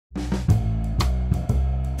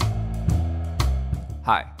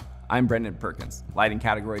Hi, I'm Brendan Perkins, Lighting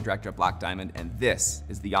Category Director at Black Diamond, and this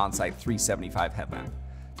is the Onsight 375 headlamp.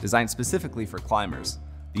 Designed specifically for climbers,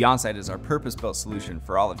 the Onsight is our purpose-built solution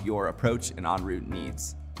for all of your approach and en route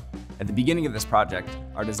needs. At the beginning of this project,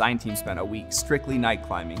 our design team spent a week strictly night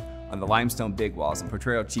climbing on the limestone big walls in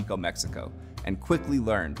Potrero Chico, Mexico, and quickly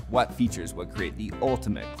learned what features would create the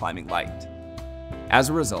ultimate climbing light. As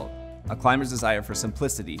a result, a climber's desire for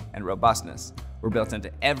simplicity and robustness were built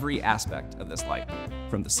into every aspect of this light,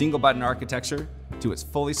 from the single button architecture to its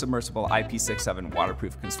fully submersible IP67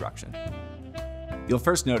 waterproof construction. You'll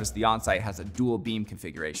first notice the Onsight has a dual beam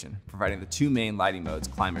configuration, providing the two main lighting modes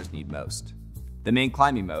climbers need most. The main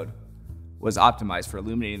climbing mode was optimized for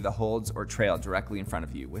illuminating the holds or trail directly in front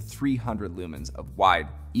of you with 300 lumens of wide,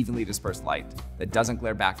 evenly dispersed light that doesn't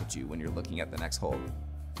glare back at you when you're looking at the next hold.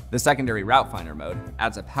 The secondary route finder mode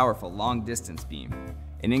adds a powerful long distance beam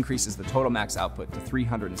and increases the total max output to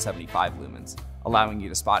 375 lumens, allowing you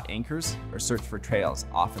to spot anchors or search for trails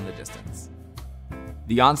off in the distance.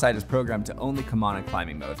 The Onsight is programmed to only come on in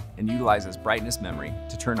climbing mode and utilizes brightness memory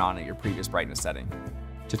to turn on at your previous brightness setting.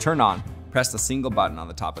 To turn on, press the single button on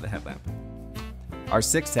the top of the headlamp. Our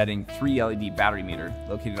 6-setting 3 LED battery meter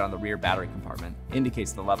located on the rear battery compartment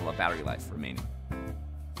indicates the level of battery life remaining.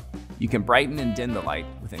 You can brighten and dim the light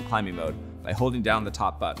within climbing mode by holding down the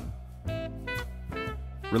top button.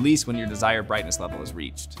 Release when your desired brightness level is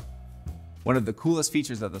reached. One of the coolest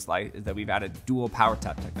features of this light is that we've added dual power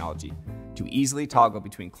tap technology to easily toggle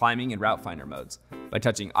between climbing and route finder modes by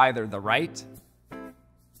touching either the right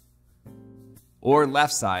or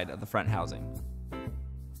left side of the front housing.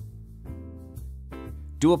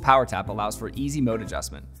 Dual power tap allows for easy mode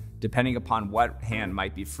adjustment depending upon what hand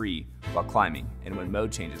might be free while climbing and when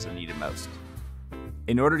mode changes are needed most.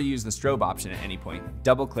 In order to use the strobe option at any point,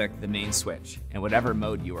 double-click the main switch and whatever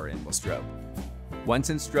mode you are in will strobe.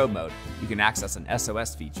 Once in strobe mode, you can access an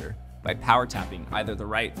SOS feature by power tapping either the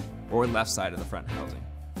right or left side of the front housing.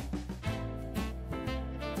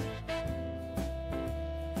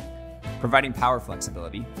 Providing power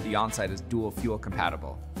flexibility, the Onsight is dual fuel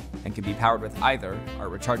compatible and can be powered with either our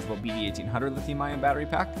rechargeable BD1800 lithium-ion battery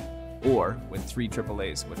pack or with 3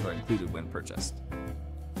 AAAs, which are included when purchased.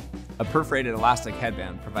 A perforated elastic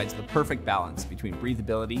headband provides the perfect balance between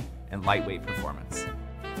breathability and lightweight performance.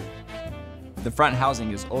 The front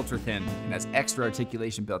housing is ultra thin and has extra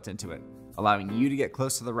articulation built into it, allowing you to get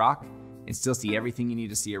close to the rock and still see everything you need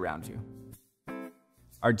to see around you.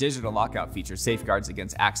 Our digital lockout feature safeguards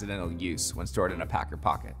against accidental use when stored in a pack or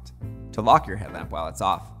pocket. To lock your headlamp while it's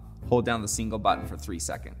off, hold down the single button for 3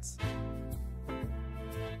 seconds.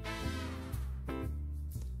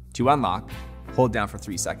 To unlock, hold down for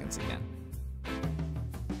 3 seconds again.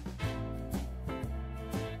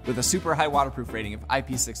 With a super high waterproof rating of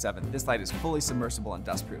IP67, this light is fully submersible and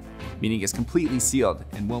dustproof, meaning it's completely sealed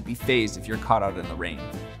and won't be phased if you're caught out in the rain.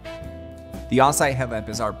 The Onsight headlamp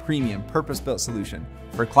is our premium purpose-built solution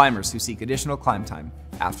for climbers who seek additional climb time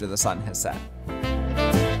after the sun has set.